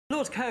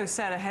George Coe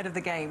said ahead of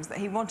the Games that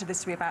he wanted this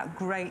to be about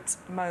great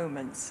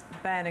moments.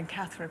 Ben and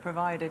Catherine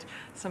provided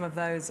some of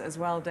those as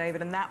well,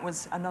 David, and that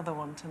was another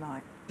one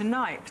tonight.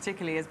 Tonight,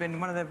 particularly, has been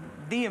one of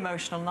the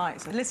emotional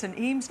nights. Listen,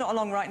 Eames not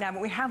along right now, but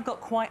we have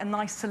got quite a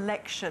nice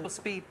selection of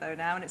speed, though,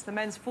 now, and it's the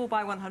men's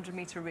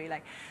 4x100-metre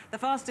relay. The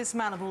fastest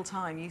man of all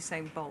time,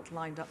 Usain Bolt,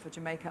 lined up for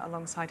Jamaica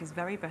alongside his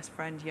very best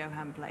friend,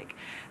 Johan Blake.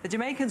 The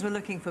Jamaicans were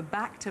looking for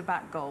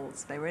back-to-back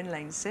golds. They were in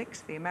lane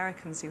 6. The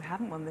Americans, who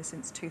hadn't won this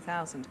since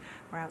 2000,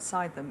 were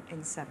outside them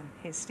in 7.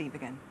 Here's Steve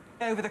again.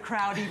 Over the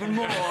crowd even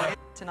more.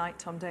 Tonight,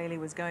 Tom Daley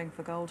was going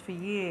for gold. For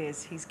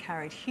years, he's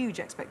carried huge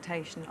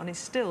expectation on his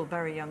still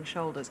very young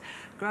shoulders.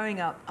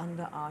 Growing up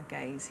under our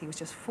gaze, he was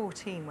just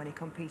 14 when he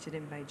competed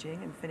in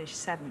Beijing and finished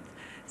 7th.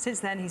 Since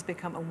then, he's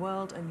become a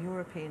world and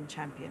European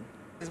champion.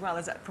 As well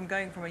as from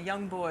going from a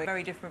young boy,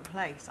 very different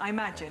place. I'm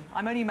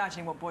only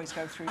imagining what boys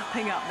go through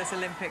picking up this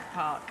Olympic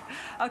park.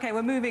 OK,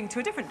 we're moving to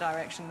a different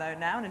direction, though,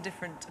 now, in a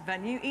different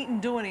venue. Eton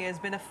Dorney has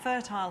been a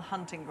fertile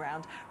hunting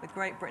ground, with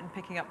Great Britain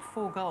picking up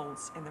 4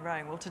 golds in the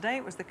rowing. Well, today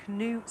it was the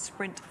canoe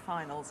sprint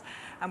finals,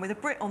 and with a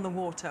Brit on the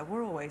water,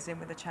 we're always in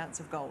with a chance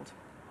of gold.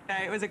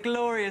 It was a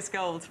glorious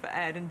gold for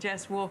Ed, and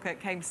Jess Walker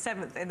came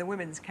 7th in the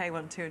women's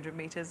K1 200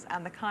 metres,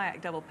 and the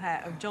kayak double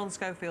pair of John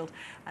Schofield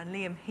and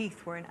Liam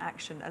Heath were in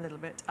action a little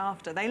bit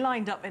after. They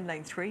lined up in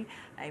lane 3,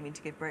 aiming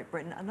to give Great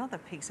Britain another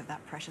piece of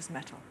that precious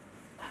metal.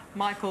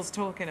 Michael's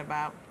talking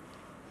about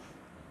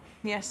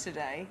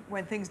yesterday,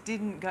 when things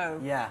didn't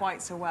go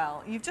quite so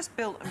well. You've just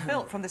built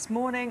from this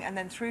morning and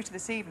then through to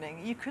this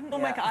evening. You couldn't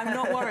make it. I'm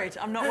not worried.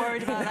 I'm not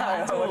worried about that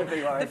at all.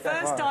 The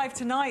first dive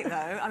tonight,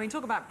 though, I mean,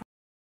 talk about